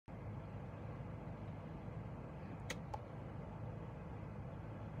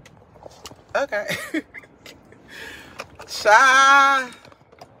Okay. Child.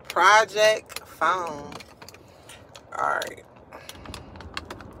 Project phone. Alright.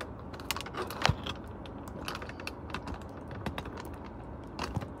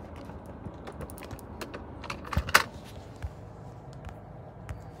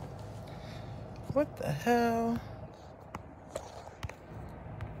 What the hell?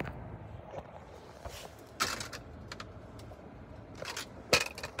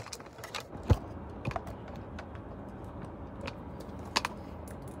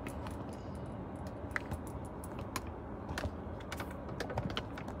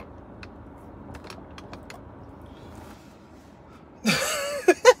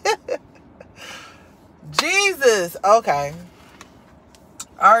 Jesus. Okay.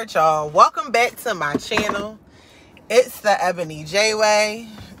 All right, y'all. Welcome back to my channel. It's the Ebony J Way.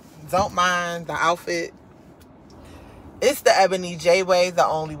 Don't mind the outfit. It's the Ebony J Way, the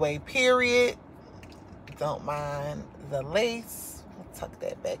only way, period. Don't mind the lace. I'll tuck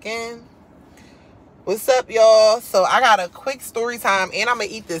that back in. What's up, y'all? So I got a quick story time, and I'm gonna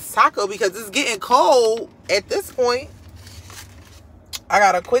eat this taco because it's getting cold at this point. I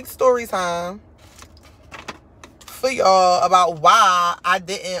got a quick story time for y'all about why I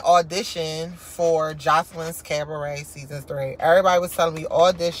didn't audition for Joselines Cabaret Season 3. Everybody was telling me,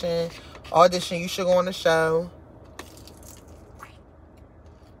 audition, you should go on the show.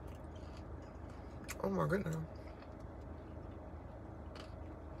 Oh my goodness.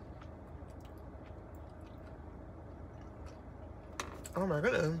 Oh my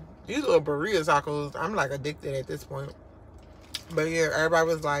goodness. These little burrito tacos, I'm like addicted at this point. But yeah, everybody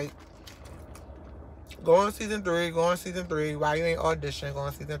was like, go on season 3, go on season 3. Why you ain't audition? Go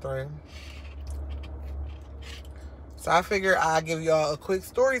on season 3. So I figured I'd give y'all a quick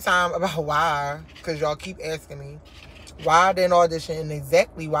story time about why. Because y'all keep asking me why I didn't audition and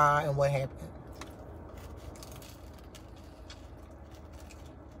exactly why and what happened.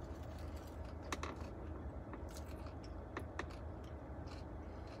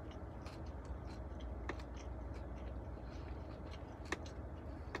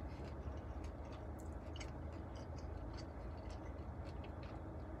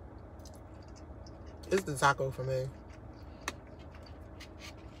 It's the taco for me.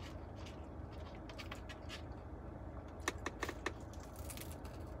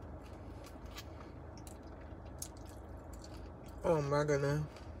 Oh my goodness.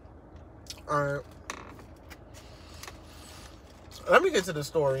 Alright. Let me get to the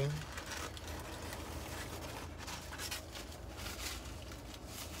story.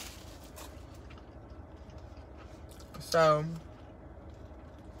 So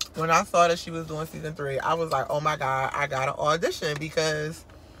when I saw that she was doing season 3, I was like, oh my God, I gotta audition, because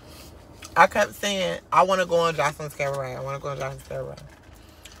I kept saying, I want to go on Joselines Cabaret. I want to go on Joselines Cabaret.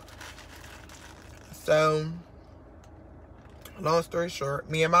 So, long story short,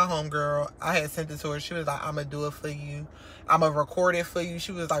 me and my homegirl, I had sent it to her. She was like, I'm going to do it for you. I'm going to record it for you.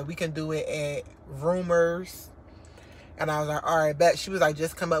 She was like, we can do it at Rumors. And I was like, all right, bet. She was like,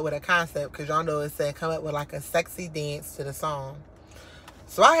 just come up with a concept, because y'all know it said come up with like a sexy dance to the song.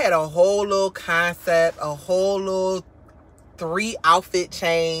 So I had a whole little concept, a whole little 3 outfit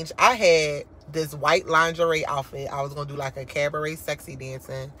change. I had this white lingerie outfit. I was going to do like a cabaret sexy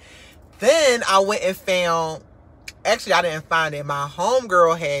dancing. Then I went and found, actually I didn't find it. My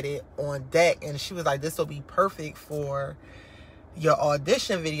homegirl had it on deck, and she was like, this will be perfect for your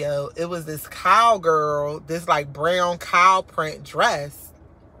audition video. It was this cowgirl, this like brown cow print dress.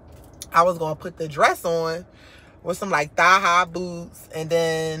 I was going to put the dress on with some like thigh-high boots, and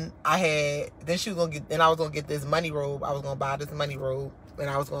then I was gonna get this money robe. I was gonna buy this money robe, and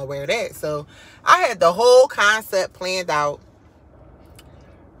I was gonna wear that. So I had the whole concept planned out.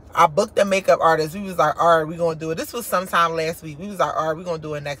 I booked a makeup artist. We was like, all right, we're gonna do it. This was sometime last week. We was like, all right, we're gonna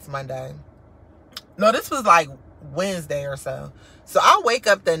do it next Monday. No, this was like Wednesday or so. So I wake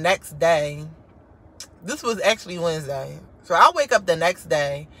up the next day. This was actually Wednesday. So I wake up the next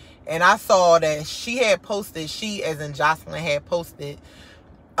day, and I saw that she had posted, she as in Jocelyn had posted,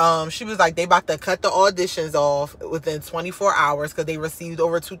 she was like, they about to cut the auditions off within 24 hours because they received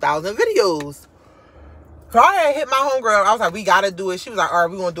over 2,000 videos. So I had hit my homegirl. I was like, we got to do it. She was like, all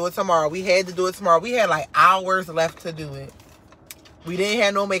right, we're going to do it tomorrow. We had to do it tomorrow. We had like hours left to do it. We didn't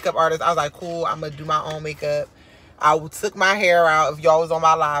have no makeup artist. I was like, cool, I'm going to do my own makeup. I took my hair out. If y'all was on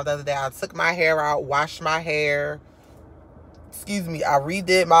my live the other day, I took my hair out, washed my hair. Excuse me, I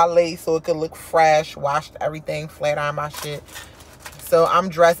redid my lace so it could look fresh, washed everything, flat iron my shit. So I'm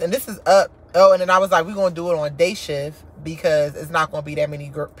dressed, and this is up. Oh, and then I was like, we're going to do it on day shift because it's not going to be that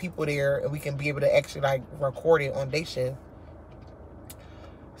many people there, and we can be able to actually like record it on day shift.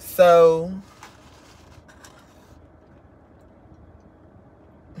 So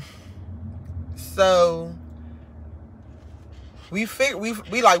So we just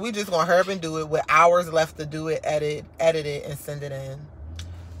gonna hurry up and do it with hours left to do it, edit it, and send it in.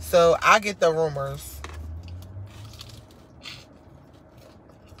 So I get the rumors.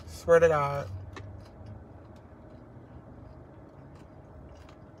 Swear to God.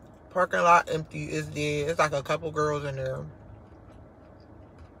 Parking lot empty. It's dead. It's like a couple girls in there.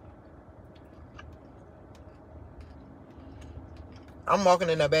 I'm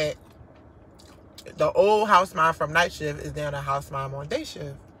walking in the back. The old house mom from night shift is down the house mom on day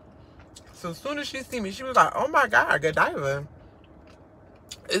shift. So as soon as she see me, she was like, "Oh my God, Godiva.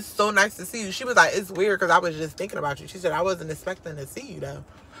 It's so nice to see you." She was like, "It's weird because I was just thinking about you." She said, "I wasn't expecting to see you though."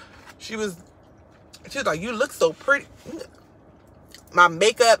 She was like, "You look so pretty." My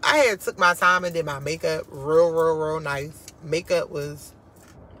makeup, I had took my time and did my makeup real nice. Makeup was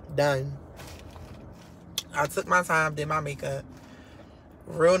done. I took my time, did my makeup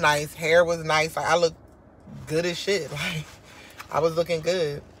real nice. Hair was nice. Like, I looked good as shit. Like, I was looking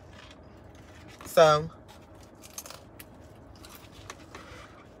good. So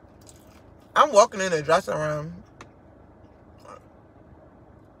I'm walking in the dressing room.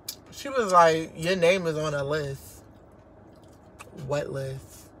 She was like, "Your name is on a list." What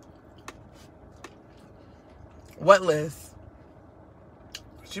list? What list?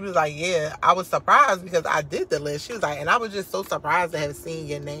 She was like, "Yeah." I was surprised because I did the list. She was like, and I was just so surprised to have seen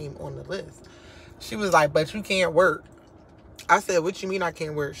your name on the list. She was like, "But you can't work." I said, "What you mean I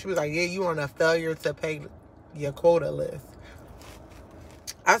can't work?" She was like, "Yeah, you on a failure to pay your quota list."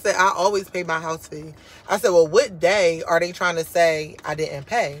 I said, "I always pay my house fee." I said, "Well, what day are they trying to say I didn't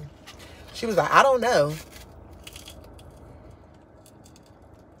pay?" She was like, "I don't know."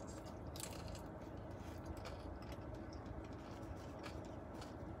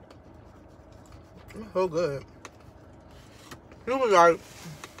 So good. She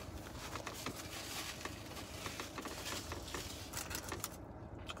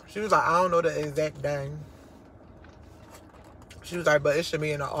was like, "I don't know the exact day." She was like, "But it should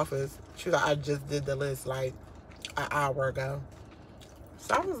be in the office." She was like, "I just did the list like an hour ago."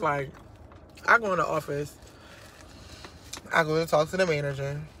 So I was like, I go in the office. I go to talk to the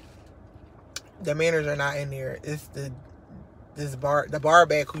manager. The manager not in there. It's the bar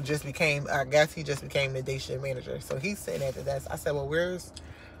back who just became, I guess he just became the day shift manager. So he's sitting at the desk. I said, "Well, where's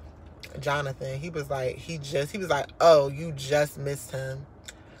Jonathan?" He was like, "Oh, you just missed him."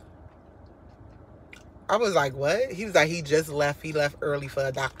 I was like, "What?" He was like, "He just left. He left early for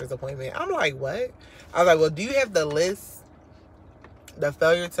a doctor's appointment." I'm like, "What?" I was like, "Well, do you have the list, the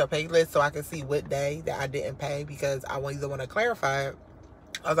failure to pay list, so I can see what day that I didn't pay? Because I either want to clarify it."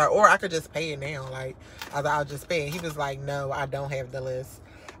 I was like, "Or I could just pay it now." Like, I was like, "I'll just pay it." He was like, "No, I don't have the list."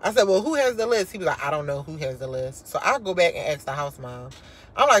 I said, "Well, who has the list?" He was like, "I don't know who has the list." So I go back and ask the house mom.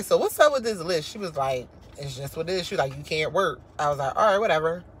 I'm like, "So what's up with this list?" She was like, "It's just what it is." She was like, "You can't work." I was like, "All right,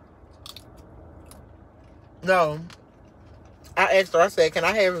 whatever." No. I asked her, I said, "Can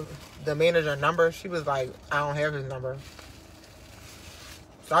I have the manager number?" She was like, "I don't have his number."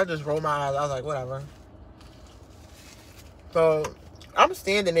 So I just rolled my eyes. I was like, whatever. So I'm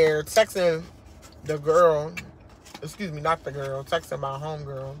standing there texting the girl, excuse me, not the girl, texting my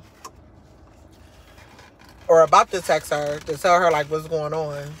homegirl, or about to text her to tell her like what's going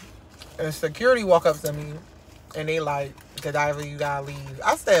on. And security walk up to me and they like, "Godiva, you gotta leave."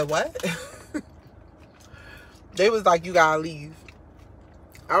 I said, "What?" They was like, "You gotta leave."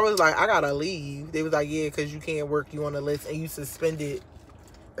 I was like, "I gotta leave." They was like, "Yeah, because you can't work. You on the list and you suspended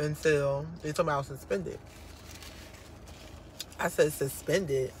until," they told me I was suspended. I said,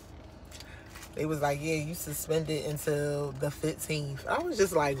 "Suspended?" They was like, "Yeah, you suspended until the 15th. I was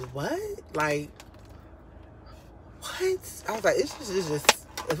just like, "What?" Like, what? I was like, it's just,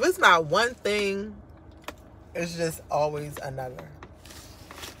 if it's not one thing, it's just always another.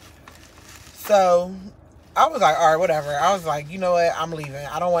 So I was like, all right, whatever. I was like, you know what? I'm leaving.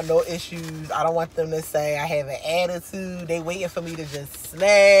 I don't want no issues. I don't want them to say I have an attitude. They waiting for me to just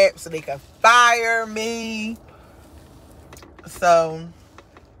snap so they can fire me. So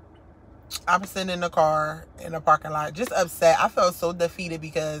I'm sitting in the car in the parking lot, just upset. I felt so defeated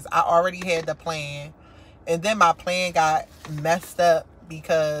because I already had the plan. And then my plan got messed up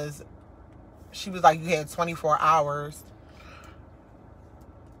because she was like, "You had 24 hours.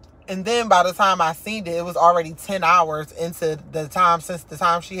 And then by the time I seen it, it was already 10 hours into the time since the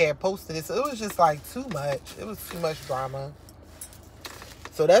time she had posted it. So it was just like too much. It was too much drama.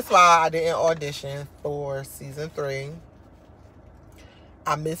 So that's why I didn't audition for season 3.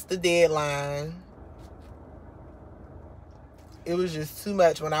 I missed the deadline. It was just too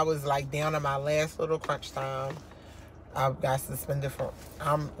much when I was like down to my last little crunch time. I got suspended from,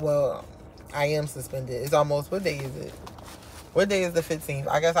 I am suspended. It's almost, what day is it? What day is the 15th?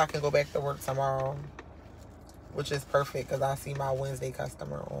 I guess I can go back to work tomorrow, which is perfect because I see my Wednesday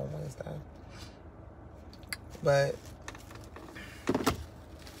customer on Wednesday. But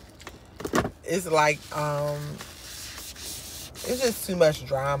it's like, it's just too much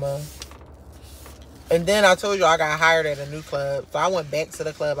drama. And then I told you I got hired at a new club. So I went back to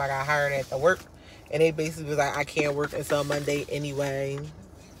the club I got hired at to work. And they basically was like, I can't work until Monday anyway.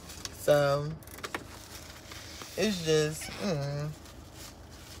 So it's just,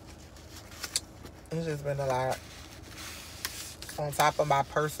 it's just been a lot. On top of my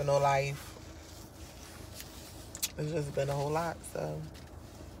personal life, it's just been a whole lot. So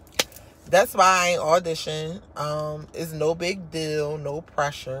that's why I ain't audition. It's no big deal, no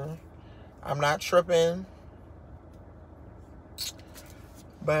pressure. I'm not tripping.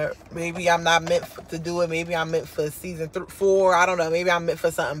 But maybe I'm not meant to do it. Maybe I'm meant for season 4. I don't know. Maybe I'm meant for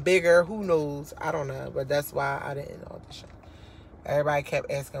something bigger. Who knows? I don't know. But that's why I didn't audition. Everybody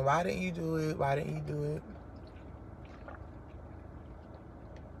kept asking, why didn't you do it? Why didn't you do it?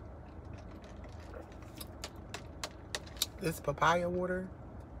 This papaya water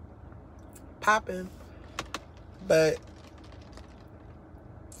popping. But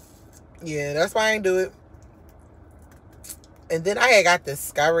yeah, that's why I ain't do it. And then I had got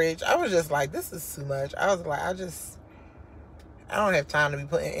discouraged. I was just like, this is too much. I was like, I don't have time to be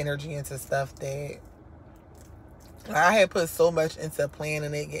putting energy into stuff that I had put so much into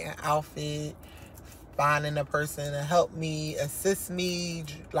planning it, getting an outfit, finding a person to help me, assist me,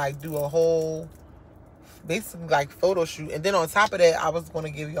 like do a whole, basically like photo shoot. And then on top of that, I was going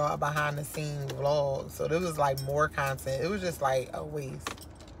to give y'all a behind the scenes vlog. So there was like more content. It was just like a waste.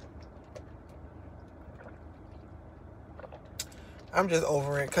 I'm just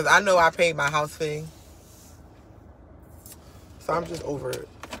over it. Because I know I paid my house fee. So I'm just over it.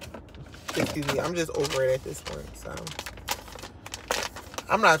 Excuse me. I'm just over it at this point. So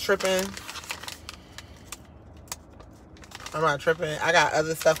I'm not tripping. I'm not tripping. I got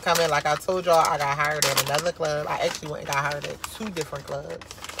other stuff coming. Like I told y'all, I got hired at another club. I actually went and got hired at 2 different clubs.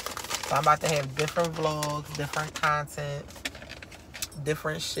 So I'm about to have different vlogs, different content,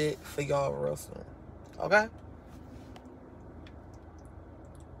 different shit for y'all real soon. Okay?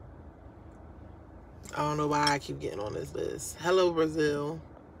 I don't know why I keep getting on this list. Hello, Brazil.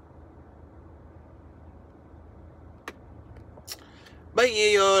 But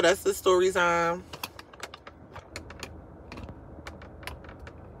yeah, y'all, that's the story time.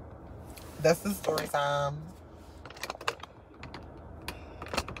 That's the story time.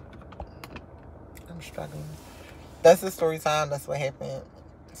 I'm struggling. That's the story time. That's what happened.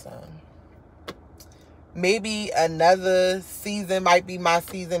 So maybe another season might be my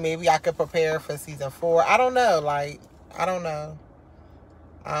season. Maybe I could prepare for season 4. I don't know. Like, I don't know.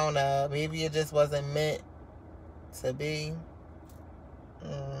 Maybe it just wasn't meant to be.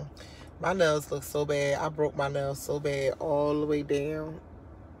 My nails look so bad. I broke my nails so bad all the way down.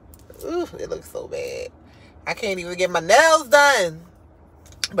 Ooh, it looks so bad. I can't even get my nails done.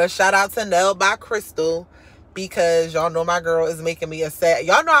 But shout out to Nail by Crystal, because y'all know my girl is making me a set.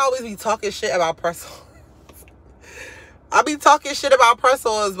 Y'all know I always be talking shit about press-ons. I be talking shit about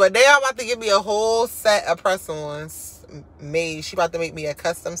press-ons, but they are about to give me a whole set of press-ons made. She about to make me a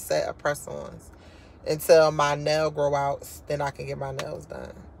custom set of press-ons until my nail grow out. Then I can get my nails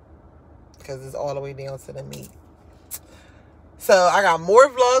done, because it's all the way down to the meat. So I got more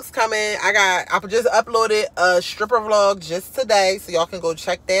vlogs coming. I just uploaded a stripper vlog just today, so y'all can go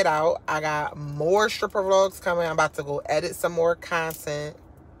check that out. I got more stripper vlogs coming. I'm about to go edit some more content,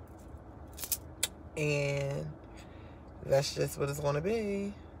 and that's just what it's going to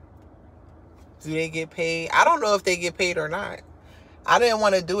be. Do they get paid? I don't know if they get paid or not. I didn't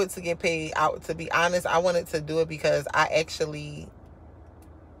want to do it to get paid out. To be honest, I wanted to do it because I actually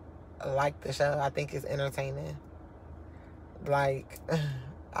like the show. I think it's entertaining. Like,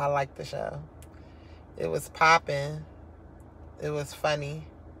 I like the show. It was popping. It was funny.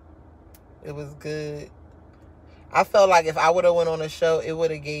 It was good. I felt like if I would have went on a show, it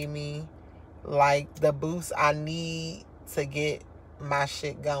would have gave me like the boost I need to get my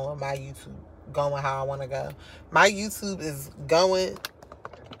shit going, my YouTube going how I want to go. My YouTube is going.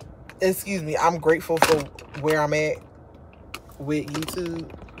 Excuse me. I'm grateful for where I'm at with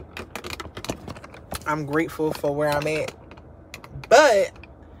YouTube. I'm grateful for where I'm at. But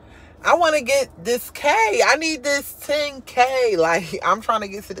I want to get this K. I need this 10K. Like, I'm trying to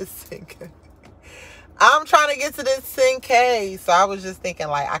get to this 10K. I'm trying to get to this 10K. So I was just thinking,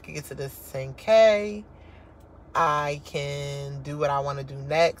 like, I could get to this 10K. I can do what I want to do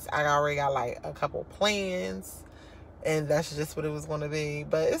next. I already got, like, a couple plans. And that's just what it was going to be.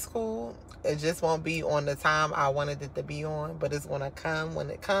 But it's cool. It just won't be on the time I wanted it to be on. But it's going to come when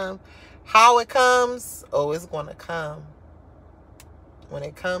it comes. How it comes, oh, it's going to come. When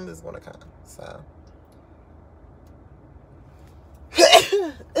it comes, it's going to come. So.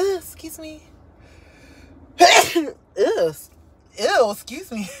 Excuse me. Ew,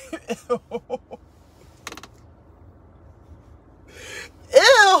 excuse me. Ew.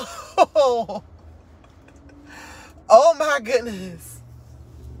 Oh my goodness.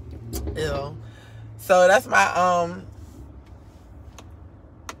 Ew. So that's my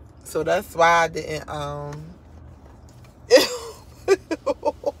so that's why I didn't ew.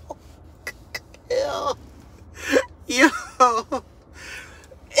 Ew. Ew.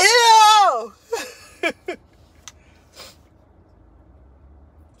 Ew.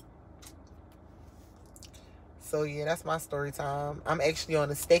 So yeah, that's my story time. I'm actually on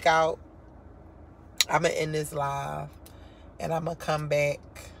a stakeout. I'm gonna end this live and I'm gonna come back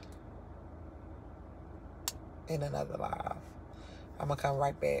in another live. I'm gonna come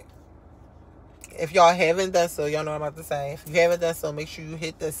right back. If y'all haven't done so, y'all know what I'm about to say. If you haven't done so, make sure you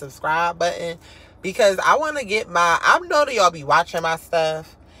hit the subscribe button, because I want to get I know that y'all be watching my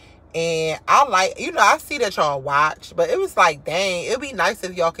stuff, and I like, I see that y'all watch, but it was like, dang, it'd be nice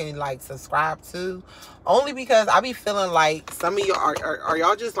if y'all can like subscribe too. Only because I be feeling like some of y'all are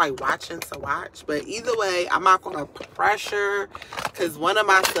y'all just like watching to watch. But either way, I'm not gonna pressure, because one of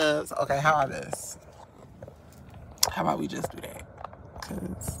my subs, okay, how about this? How about we just do that?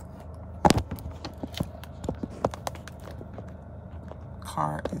 Because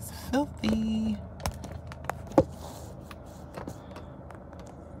car is filthy.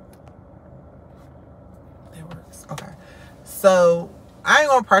 It works. Okay. So I ain't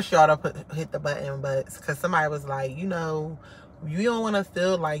gonna pressure y'all to hit the button, but because somebody was like, you don't want to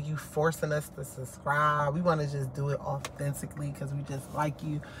feel like you forcing us to subscribe. We want to just do it authentically because we just like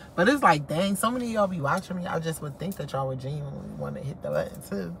you. But it's like, dang, so many of y'all be watching me. I just would think that y'all would genuinely want to hit the button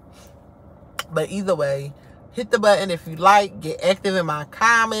too. But either way, hit the button if you like. Get active in my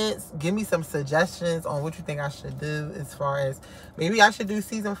comments. Give me some suggestions on what you think I should do, as far as maybe I should do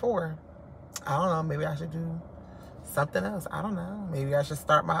season 4. I don't know. Maybe I should do something else. I don't know. Maybe I should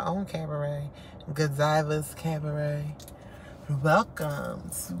start my own cabaret. Godziva's Cabaret. Welcome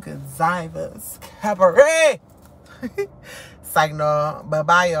to Godziva's Cabaret. Psych, no.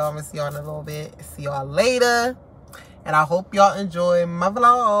 Bye-bye, y'all. I'm going to see y'all in a little bit. See y'all later. And I hope y'all enjoy my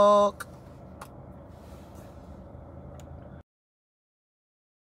vlog.